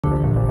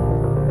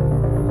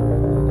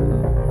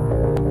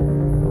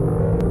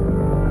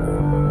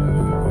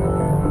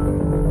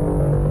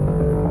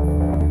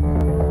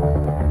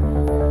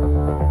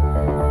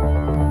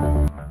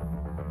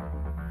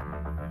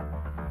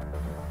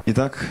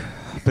Итак,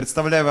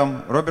 представляю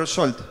вам Роберт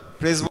Шольт.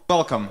 Please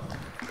welcome.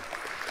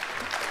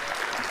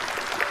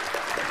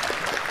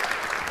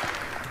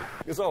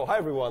 So, hi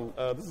everyone,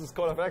 this is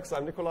CodeFX,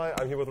 I'm Nicolai,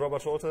 I'm here with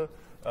Robert Scholte,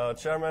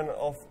 chairman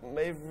of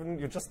Maven.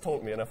 You just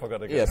told me and I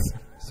forgot again.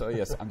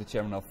 Yes, I'm the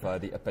chairman of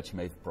the Apache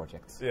Maven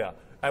project. Yeah,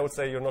 I would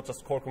say you're not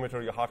just core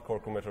committer, you're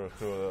hardcore committer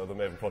to the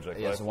Maven project,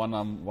 yes, right?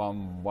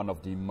 one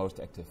of the most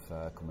active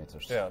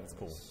committers. Yeah, that's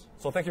cool.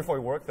 So thank you for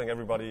your work, thank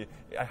everybody.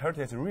 I heard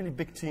there's a really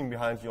big team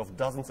behind you of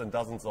dozens and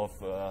dozens of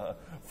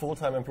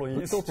full-time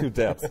employees. Who told you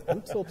that?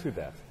 Who told you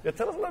that? Yeah,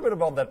 tell us a little bit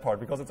about that part,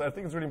 because I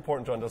think it's really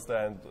important to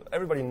understand.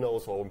 Everybody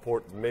knows how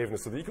important Maven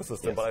is to the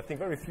ecosystem, yes. But I think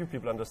very few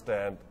people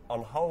understand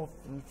on how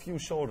few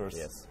shoulders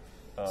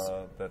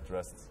that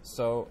rests.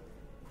 So,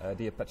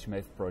 the Apache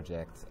Maven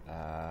project,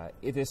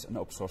 it is an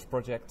open source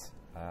project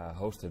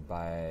hosted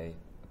by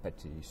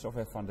Apache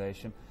Software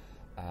Foundation,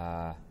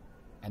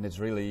 and it's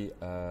really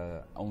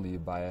only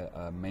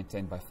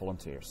maintained by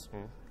volunteers.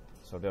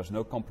 So there's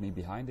no company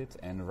behind it,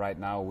 and right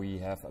now we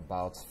have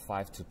about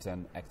 5 to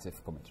 10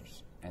 active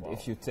committers. And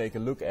if you take a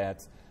look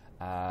at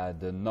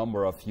the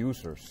number of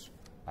users,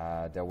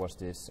 there was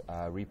this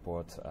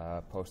report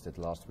posted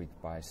last week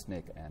by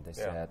Snyk, and they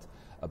said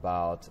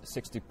about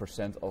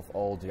 60% of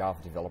all Java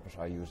developers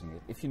are using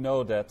it. If you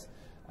know that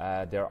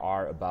there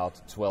are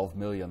about 12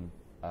 million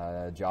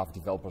Java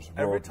developers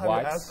worldwide. Every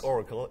time you ask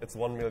Oracle, it's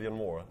 1 million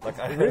more. Like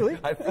really?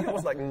 I think it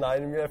was like 9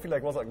 million. I feel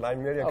like it was like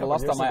 9 million. The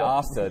last time I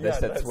asked, they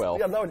said 12.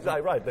 Yeah, no,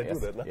 right, they do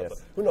that.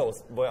 Yes. Who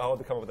knows how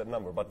they come up with that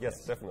number? But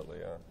yes,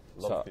 definitely, a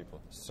lot of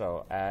people.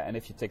 So, and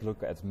if you take a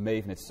look at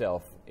Maven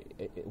itself,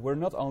 we're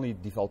not only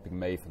developing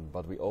Maven,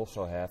 but we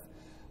also have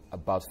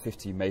about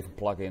 50 Maven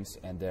plugins,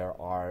 and there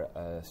are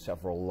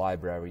several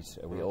libraries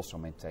we also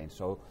maintain.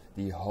 So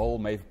the whole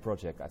Maven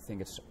project, I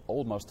think it's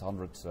almost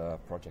 100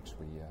 projects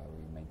we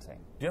maintain.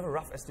 Do you have a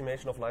rough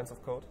estimation of lines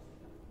of code?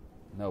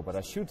 No, but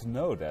I should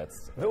know that.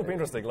 That would be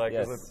interesting. Like,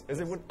 yes.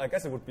 I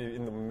guess it would be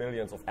in the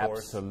millions, of course.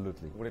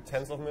 Absolutely. Would it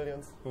tens of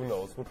millions? Who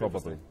knows?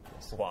 Probably.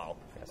 Yes. Wow.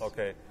 Yes.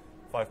 Okay,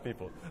 5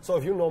 people. So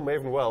if you know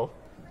Maven well,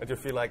 and you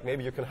feel like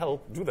maybe you can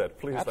help, do that,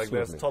 please. Absolutely.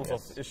 Like, there's tons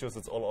of issues.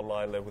 It's all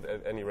online, like with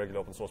any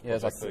regular open source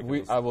project.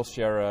 Yes, so I will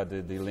share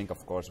the link,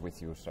 of course,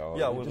 with you. So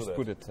yeah, we'll just do that.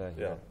 Put it here.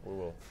 Yeah, we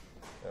will.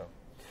 Yeah.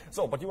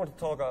 So, but you want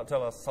to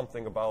tell us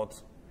something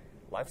about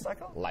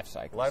Lifecycle?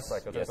 Lifecycle.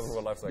 Lifecycle. Yes. Tell us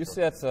about Lifecycle. You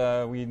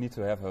said we need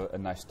to have a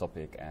nice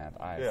topic, and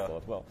I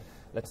thought, well,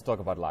 let's talk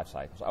about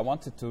lifecycles. I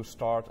wanted to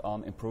start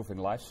on improving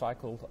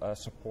lifecycle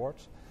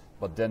support,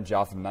 but then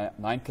Java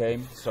 9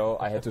 came, so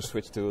I had to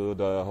switch to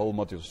the whole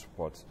module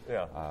support.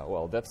 Yeah.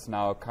 Well, that's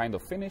now kind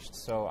of finished,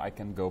 so I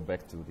can go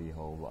back to the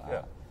whole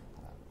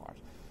part.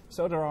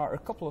 So there are a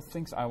couple of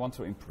things I want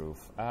to improve.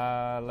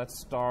 Let's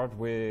start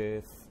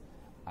with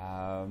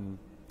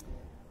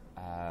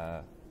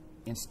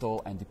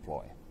install and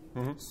deploy.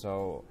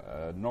 So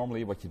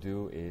normally what you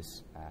do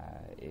is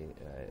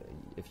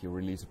if you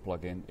release a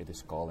plugin, it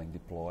is calling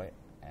deploy,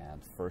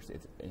 and first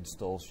it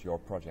installs your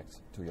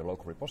project to your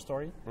local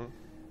repository,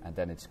 and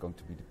then it's going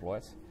to be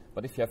deployed.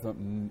 But if you have a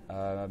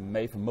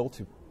Maven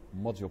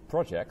multi-module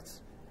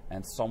project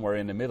and somewhere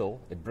in the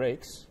middle it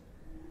breaks,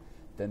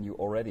 then you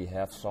already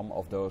have some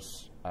of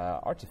those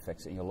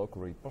artifacts in your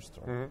local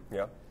repository.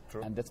 Yeah,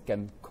 true. And that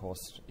can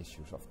cause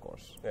issues, of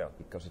course,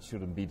 because it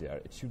shouldn't be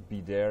there. It should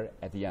be there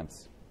at the end.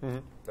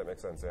 That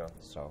makes sense, yeah.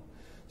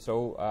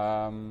 So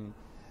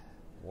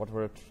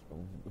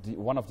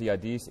one of the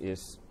ideas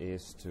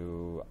is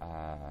to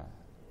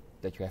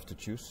that you have to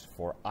choose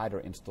for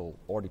either install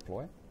or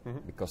deploy,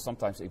 because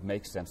sometimes it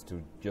makes sense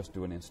to just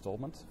do an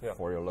installment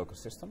for your local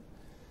system,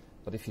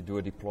 but if you do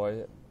a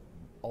deploy,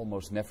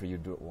 almost never you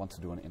want to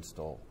do an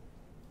install.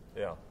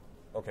 Yeah.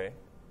 Okay.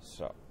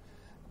 So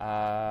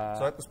I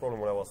had this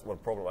problem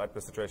I had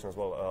this situation as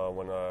well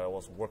when I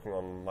was working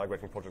on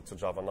migrating projects to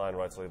Java 9,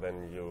 right? So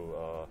then you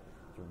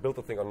build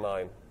the thing on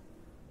 9,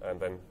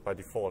 and then by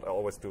default I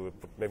always do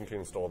put Maven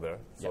clean install there.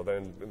 So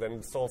then it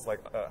installs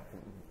like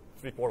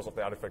 3/4 of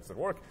the artifacts that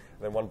work,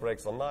 and then one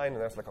breaks on 9,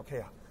 and I was like,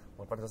 okay,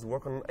 but it doesn't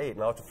work on 8.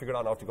 Now I have to figure it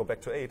out. I have to go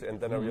back to 8, and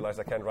then I realized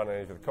I can't run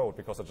any of the code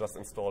because I just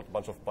installed a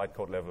bunch of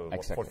bytecode level,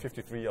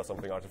 53 or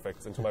something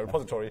artifacts into my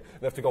repository,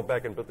 and I have to go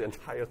back and build the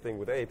entire thing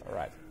with 8. All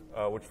right.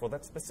 Which for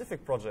that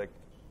specific project,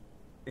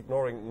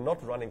 ignoring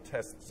not running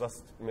tests,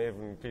 just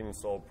Maven clean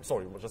install.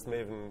 Sorry, just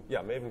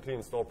Maven clean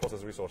install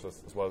process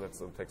resources as well. That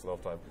takes a lot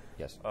of time.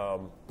 Yes.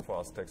 For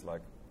us, it takes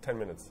like 10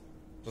 minutes.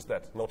 Just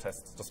that, no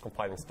tests, just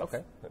compiling stuff.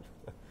 Okay.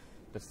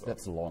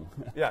 That's long.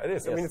 Yeah, it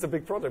is. I mean, it's a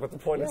big project, but the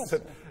point is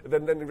that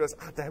then you realize,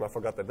 damn, I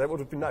forgot that. That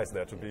would be nice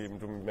there to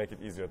make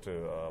it easier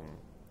to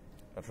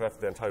have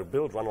the entire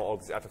build run on all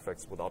these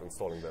artifacts without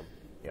installing them.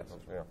 Yes.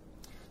 Yeah.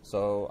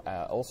 So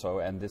also,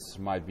 and this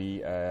might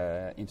be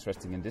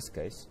interesting in this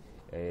case,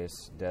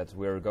 is that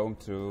we're going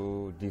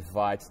to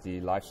divide the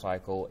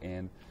lifecycle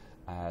in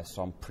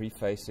some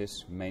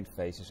pre-phases, main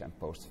phases, and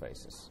post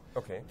phases.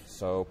 Okay.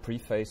 So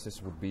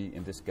pre-phases would be,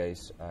 in this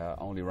case,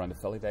 only run the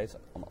validate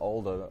on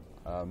all the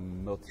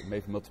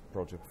Maven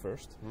multi-project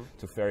first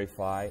to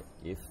verify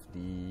if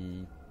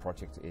the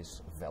project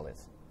is valid.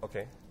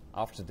 Okay.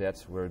 After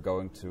that, we're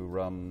going to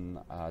run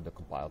the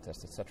compile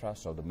test, etc.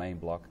 So the main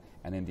block,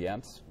 and in the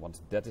end,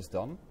 once that is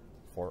done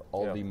for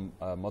all the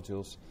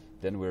modules,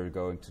 then we're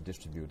going to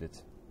distribute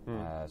it.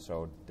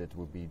 So that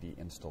would be the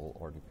install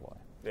or deploy.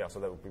 Yeah,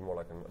 so that would be more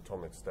like an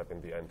atomic step in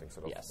the end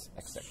instead of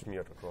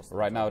smeared across.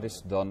 Right now, it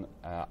is done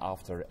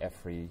after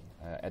every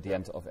at the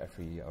end of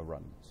every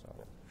run. So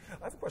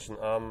I have a question.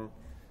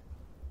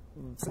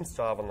 Since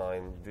Java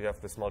 9, you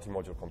have this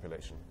multi-module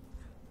compilation,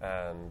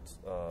 and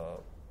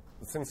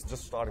since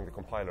just starting the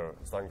compiler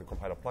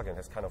plugin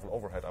has kind of an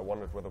overhead, I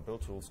wondered whether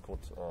build tools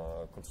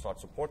could start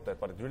support that,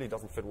 but it really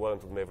doesn't fit well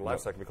into the Maven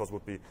lifecycle because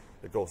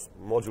it goes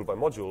module by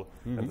module,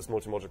 and this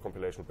multi-module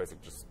compilation would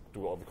basically just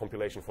do all the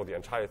compilation for the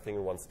entire thing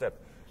in one step.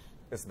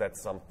 Is that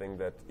something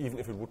that, even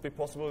if it would be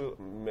possible,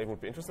 Maven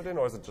would be interested in,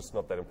 or is it just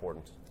not that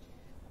important?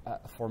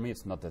 For me,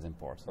 it's not that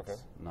important. Okay.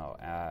 No,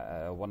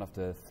 one of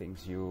the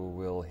things you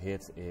will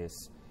hit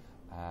is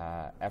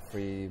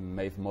every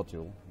Maven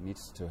module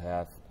needs to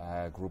have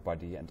group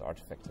ID and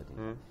artifact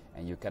ID.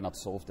 And you cannot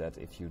solve that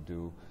if you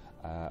do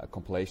a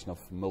compilation of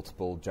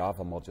multiple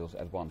Java modules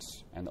at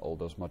once. And all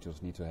those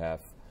modules need to have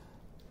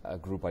a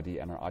group ID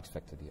and an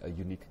artifact ID, a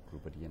unique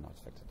group ID and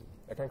artifact ID.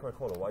 I can't quite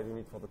follow. Why do you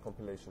need for the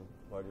compilation?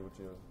 Why would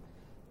you?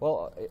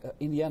 Well,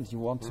 in the end, you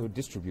want to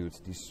distribute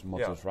these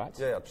modules, right?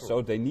 Yeah, true.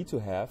 So they need to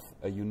have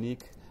a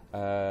unique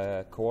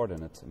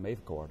coordinate, a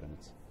Maven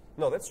coordinate.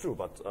 No, that's true,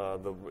 but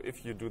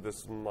if you do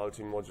this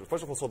multi-module,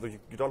 first of all, so you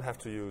don't have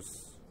to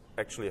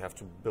actually have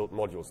to build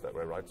modules that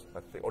way, right? I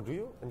think, or do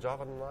you in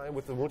Java 9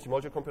 with the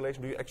multi-module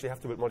compilation? Do you actually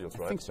have to build modules,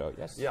 right? I think so.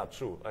 Yes. Yeah,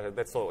 true.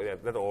 That's all. Yeah,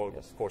 that all.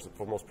 Yes. Of course,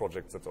 for most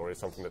projects, that's already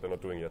something that they're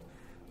not doing yet,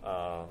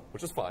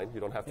 which is fine. You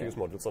don't have to use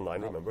modules on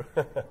 9, remember?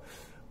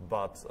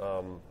 But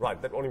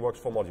right, that only works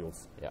for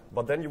modules. Yeah.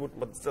 But then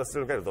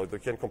still get it though.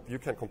 You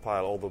can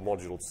compile all the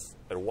modules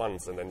at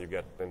once, and then you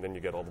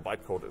get all the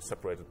bytecode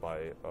separated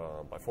by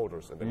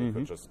folders, and then you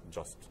could just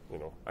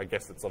I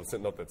guess it's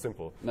not that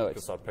simple. No, to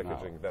start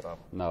packaging that up.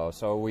 No.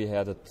 So we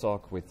had a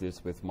talk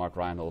with Mark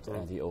Reinhold,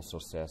 and he also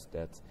says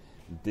that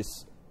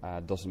this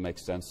doesn't make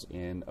sense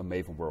in a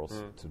Maven world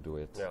to do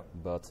it. Yeah.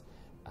 But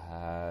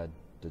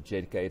the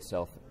JDK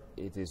itself,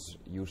 it is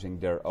using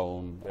their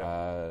own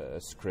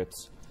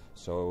scripts.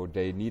 So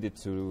they needed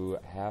to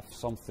have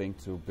something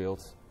to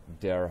build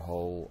their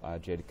whole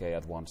JDK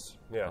at once,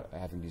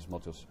 having these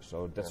modules.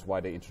 So that's why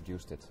they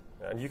introduced it.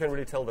 And you can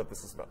really tell that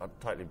this is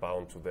tightly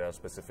bound to their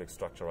specific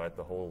structure, right?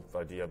 The whole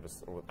idea,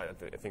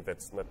 I think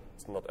that's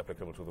not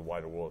applicable to the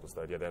wider world. It's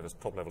the idea they have this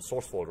top-level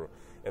source folder,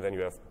 and then you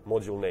have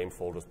module name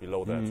folders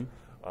below that.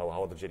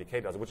 How the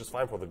JDK does it, which is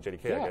fine for the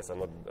JDK, I guess. I'm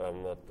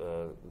not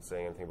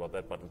saying anything about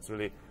that, but it's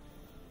really,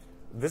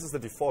 this is the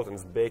default, and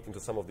it's baked into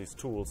some of these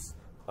tools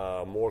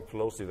more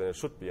closely than it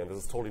should be, and this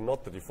is totally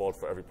not the default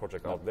for every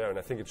project out there, and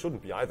I think it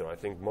shouldn't be either. I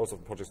think most of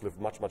the projects live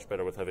much, much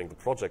better with having the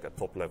project at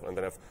top level and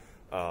then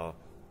have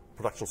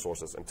production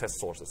sources and test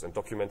sources and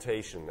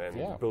documentation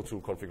and build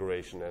tool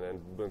configuration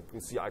and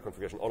CI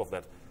configuration, all of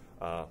that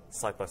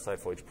side by side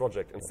for each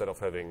project, instead of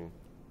having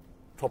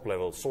top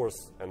level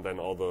source and then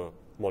all the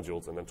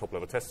modules and then top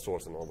level test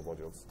source and all the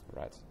modules.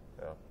 Right.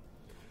 Yeah.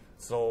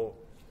 So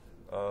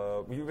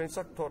when you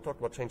talked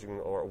about changing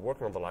or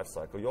working on the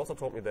lifecycle, you also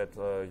told me that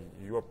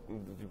you're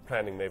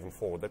planning Maven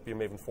 4. Would that be a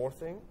Maven 4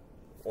 thing,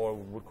 or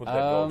could that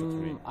go to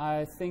 3?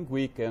 I think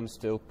we can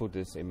still put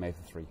this in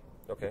Maven 3.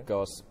 Okay.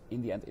 Because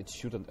in the end, it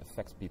shouldn't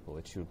affect people.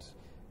 It should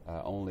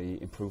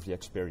only improve the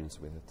experience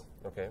with it.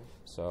 Okay.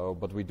 So,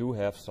 but we do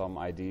have some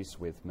ideas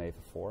with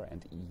Maven 4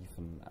 and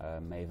even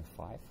Maven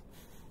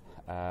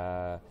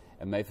 5.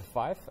 And Maven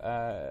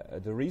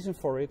 5, the reason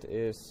for it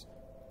is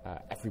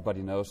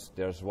everybody knows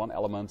there's one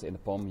element in the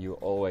POM you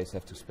always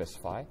have to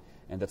specify,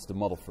 and that's the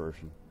model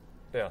version.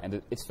 Yeah.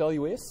 And its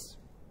value is?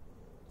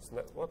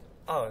 What?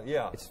 Oh,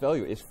 yeah. Its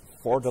value is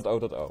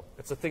 4.0.0.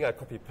 It's a thing I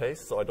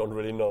copy-paste, so I don't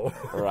really know.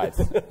 Right.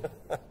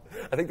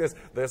 I think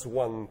there's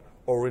one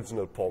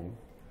original POM,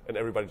 and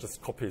everybody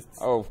just copies.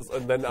 Oh,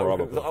 and then I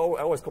probably.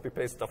 always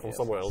copy-paste stuff from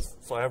somewhere else.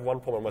 So I have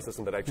one POM on my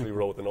system that I actually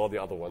wrote, and all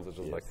the other ones are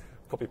just like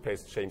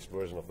copy-paste changed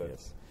version of that.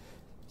 Yes.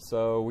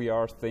 So we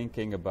are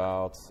thinking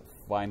about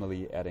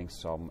finally adding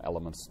some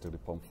elements to the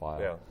POM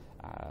file,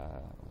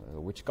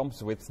 which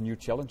comes with new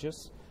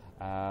challenges.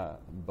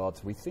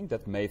 But we think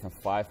that Maven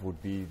 5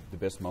 would be the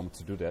best moment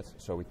to do that,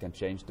 so we can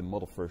change the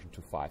model version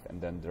to 5,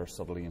 and then they're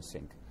suddenly in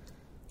sync.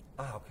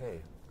 Ah,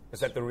 okay. Is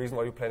that the reason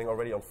why you're planning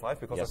already on 5?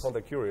 Because I found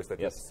that curious. That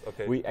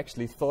okay. We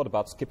actually thought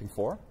about skipping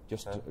 4,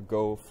 just to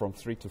go from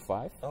 3 to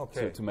 5,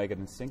 to make it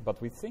in sync.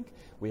 But we think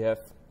we have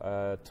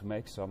to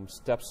make some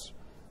steps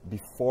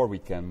before we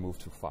can move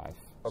to 5.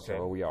 Okay.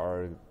 So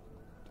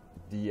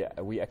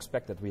we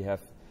expect that we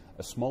have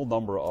a small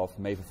number of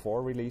Maven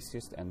 4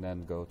 releases and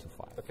then go to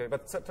 5. Okay,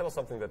 but tell us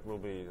something that will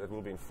be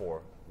in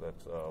 4 that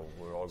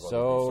we're all going to be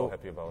so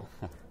happy about.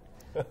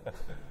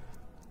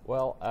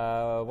 Well,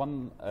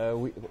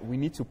 we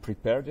need to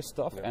prepare this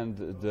stuff, and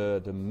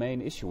the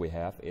main issue we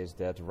have is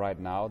that right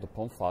now the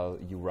POM file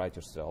you write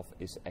yourself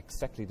is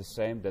exactly the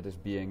same that is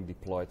being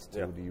deployed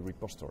to the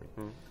repository.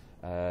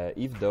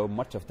 even though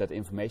much of that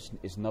information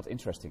is not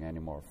interesting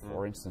anymore.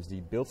 For instance,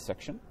 the build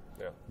section,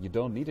 you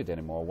don't need it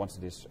anymore once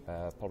it is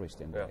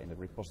published in the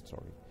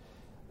repository.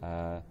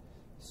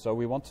 So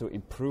we want to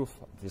improve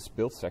this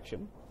build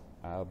section,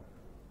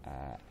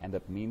 and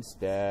that means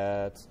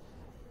that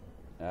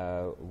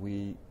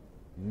we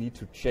need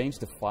to change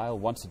the file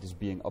once it is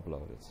being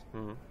uploaded.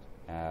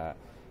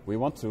 We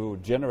want to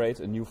generate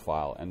a new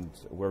file, and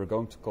we're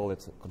going to call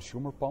it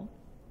consumer POM.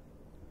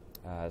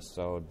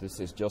 So this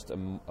is just a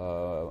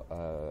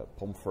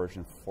POM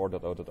version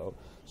 4.0.0,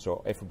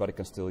 so everybody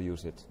can still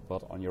use it.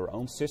 But on your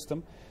own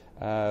system,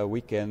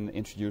 we can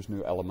introduce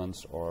new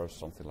elements or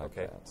something like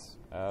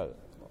that.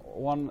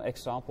 One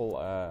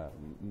example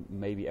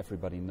maybe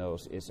everybody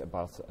knows is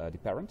about the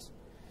parent.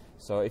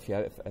 So if you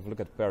have a look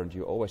at parent,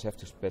 you always have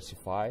to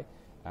specify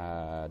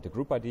the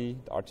group ID,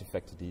 the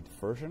artifact ID, the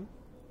version,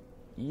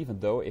 even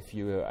though if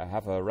you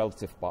have a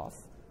relative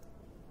path,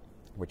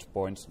 which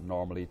points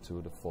normally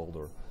to the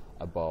folder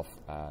above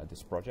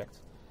this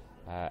project.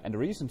 And the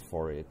reason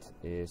for it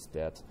is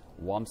that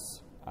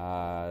once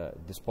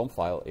this POM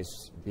file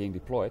is being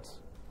deployed,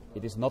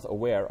 it is not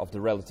aware of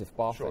the relative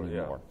path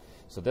anymore.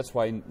 So that's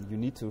why you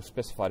need to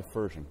specify the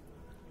version.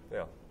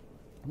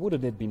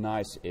 Wouldn't it be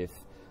nice if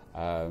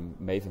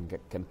Maven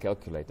can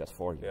calculate that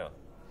for you?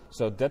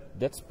 So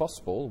that's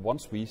possible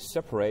once we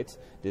separate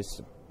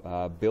this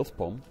build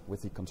POM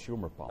with the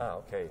consumer POM.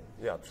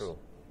 True.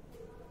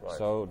 Right.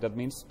 So that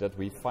means that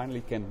we finally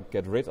can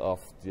get rid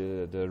of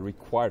the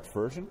required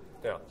version,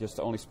 just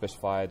only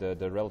specify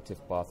the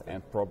relative path,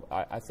 and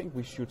I think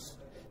we should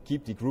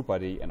keep the group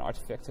ID and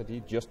artifact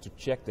ID just to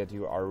check that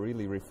you are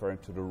really referring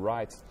to the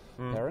right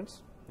parent.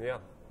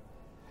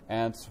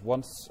 And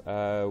once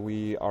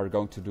we are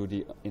going to do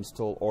the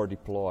install or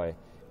deploy,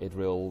 it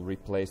will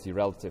replace the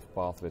relative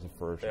path with a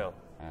version,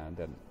 and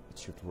then it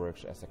should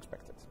work as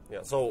expected.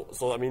 So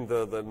I mean,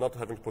 the not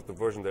having to put the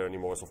version there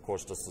anymore is of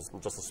course just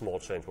a small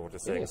change. But what you're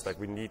saying is like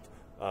we need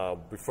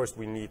first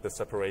we need the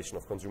separation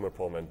of consumer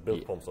POM and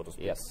build POM, so to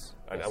speak.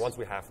 And once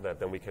we have that,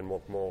 then we can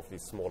make more of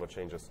these smaller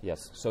changes.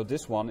 So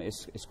this one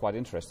is quite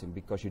interesting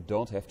because you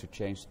don't have to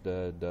change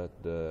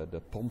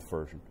the POM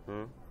version.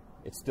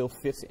 It still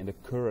fits in the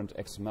current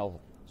XML.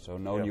 So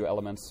no new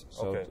elements,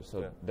 so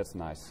that's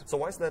nice. So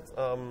why is that,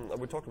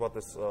 we talked about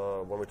this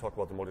when we talked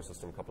about the module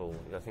system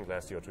I think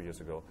last year or 2 years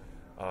ago,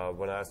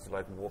 when I asked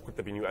like, what could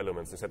there be new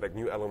elements? They said like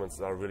new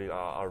elements are really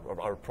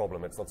are a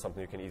problem. It's not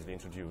something you can easily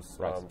introduce.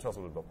 Tell us a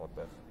little bit about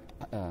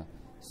that.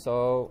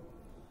 So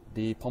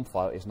the POM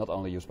file is not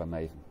only used by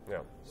Maven.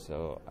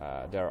 So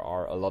there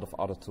are a lot of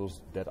other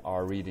tools that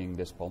are reading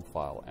this POM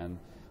file, and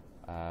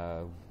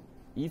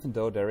even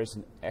though there is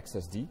an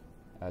XSD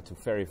to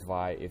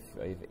verify if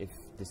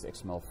this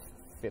XML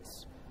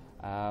fits,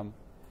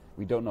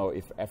 we don't know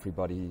if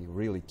everybody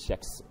really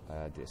checks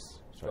this.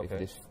 So if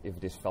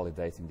it is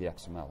validating the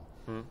XML.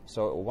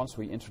 So once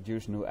we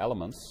introduce new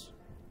elements,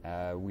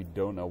 we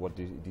don't know what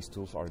these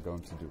tools are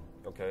going to do.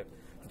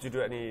 Did you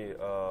do any?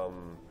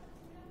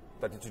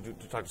 Did you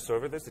try to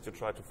survey this? Did you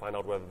try to find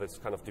out whether this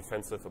kind of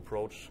defensive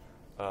approach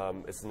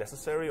is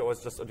necessary, or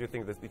do you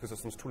think that because it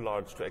seems too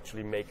large to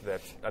actually make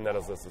that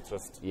analysis, it's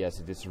just... Yes,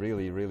 it is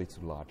really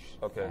too large.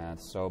 And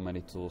so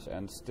many tools,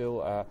 and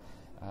still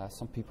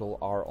some people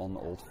are on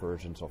old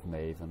versions of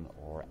Maven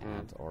or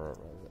Ant, or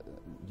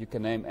you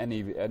can name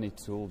any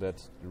tool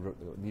that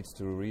needs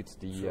to read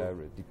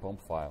the POM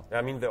file.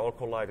 I mean, they all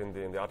collide in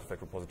the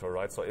artifact repository,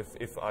 right? So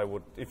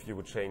if you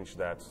would change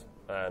that,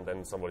 and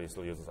then somebody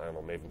still uses, I don't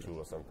know, Maven 2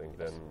 or something,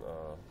 then...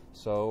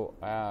 So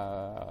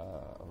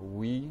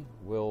we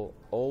will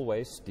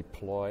always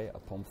deploy a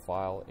POM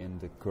file in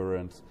the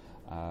current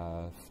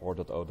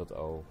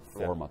 4.0.0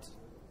 format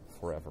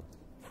forever,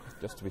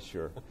 just to be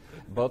sure.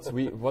 But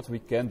what we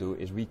can do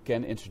is we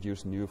can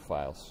introduce new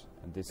files,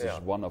 and this is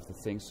one of the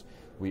things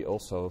we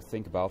also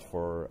think about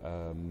for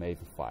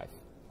Maven 5.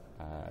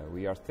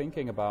 We are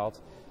thinking about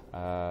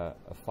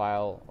a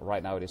file,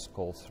 right now it is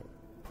called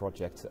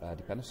project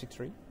dependency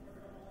tree.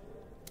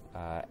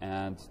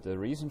 And the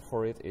reason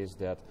for it is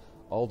that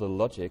all the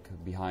logic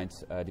behind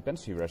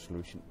dependency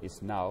resolution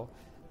is now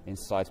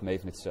inside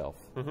Maven itself,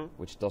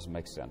 which doesn't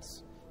make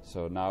sense.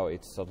 So now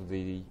it's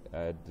suddenly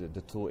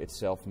the tool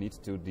itself needs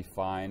to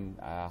define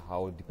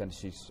how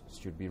dependencies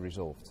should be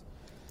resolved.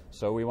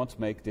 So we want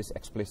to make this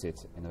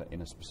explicit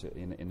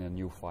in a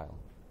new file.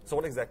 So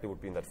what exactly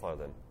would be in that file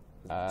then?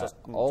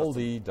 All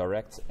the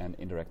direct and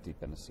indirect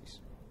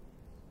dependencies.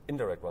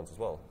 Indirect ones as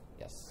well?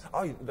 Yes.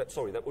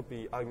 Sorry, that would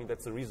be, I mean,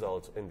 that's the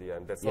result in the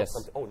end. That's not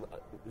something,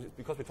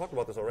 because we talked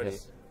about this already,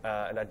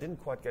 and I didn't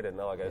quite get it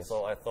now, I guess.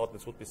 So I thought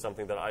this would be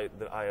something that I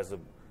as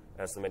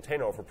a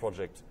maintainer of a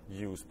project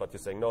use, but you're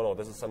saying, no,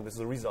 this is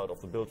a result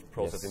of the build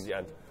process in the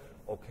end.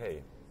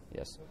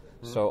 Yes.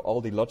 So all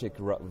the logic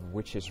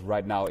which is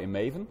right now in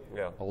Maven,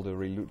 all the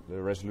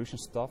resolution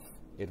stuff,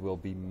 it will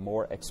be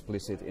more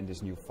explicit in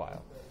this new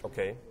file.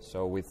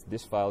 So with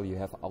this file, you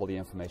have all the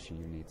information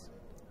you need.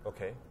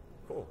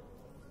 Cool.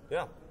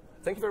 Yeah.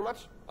 Thank you very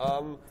much.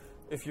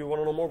 If you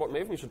want to know more about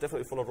Maven, you should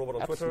definitely follow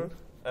Robert on Twitter.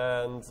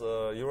 And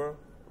you were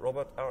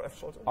Robert R.F.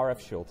 Scholte?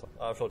 R.F. Scholte.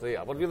 R.F. Scholte,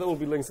 yeah. But there will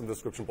be links in the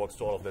description box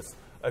to all of this.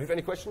 If you have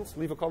any questions,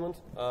 leave a comment.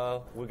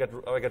 I'll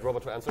get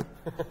Robert to answer.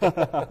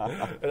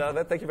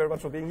 And thank you very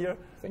much for being here.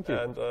 Thank you.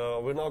 And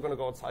we're now going to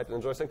go outside and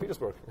enjoy St.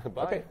 Petersburg.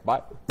 Bye. Okay,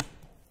 bye.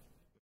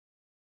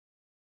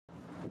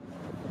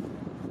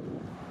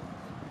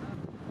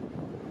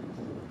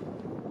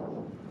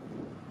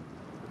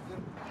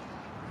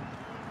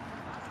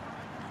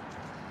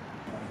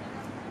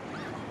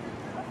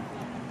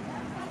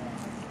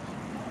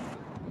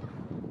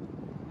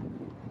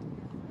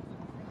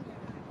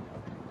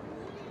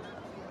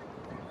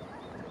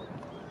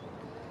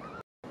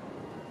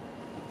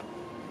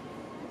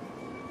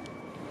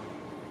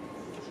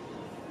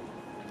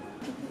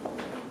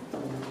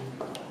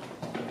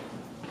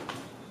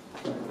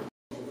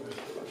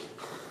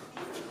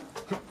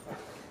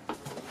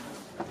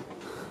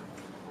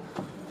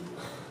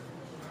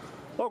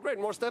 Oh, great,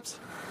 more steps.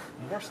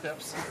 More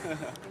steps.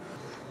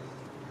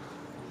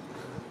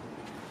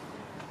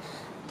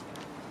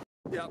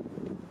 Yeah,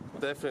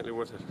 definitely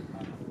worth it.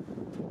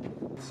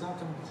 В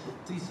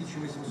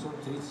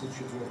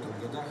 1834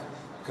 годах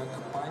как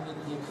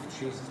памятник в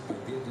честь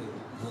победы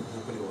над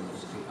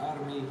наполеоновской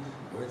армией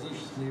в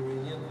Отечественной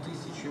войне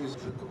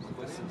 1800.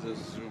 This is the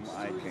zoom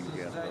I can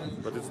get.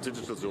 But it's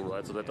digital zoom,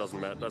 right? So that doesn't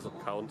matter, doesn't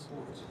count.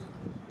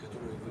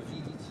 Которые вы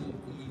видите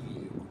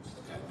левее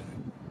камеры.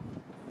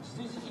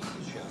 Здесь и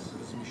сейчас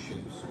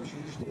размещаются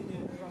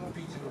учреждения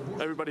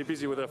Петербурга. Everybody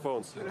busy with their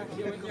phones.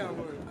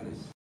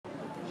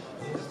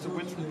 It's a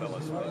wind propeller,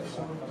 right?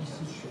 И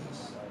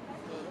сейчас.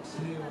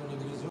 Слева на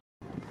горизонте.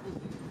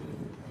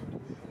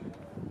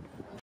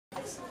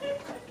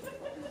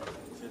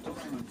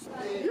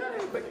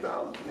 Yay, back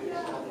down.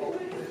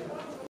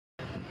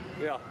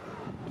 Yeah.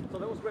 So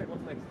that was great.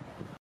 What's next?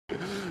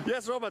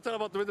 Yes, Robert, tell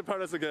about the Winter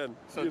Palace again.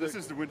 So this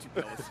is the Winter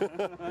Palace.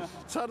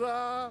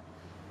 Ta-da!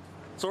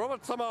 So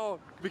Robert somehow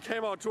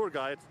became our tour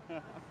guide.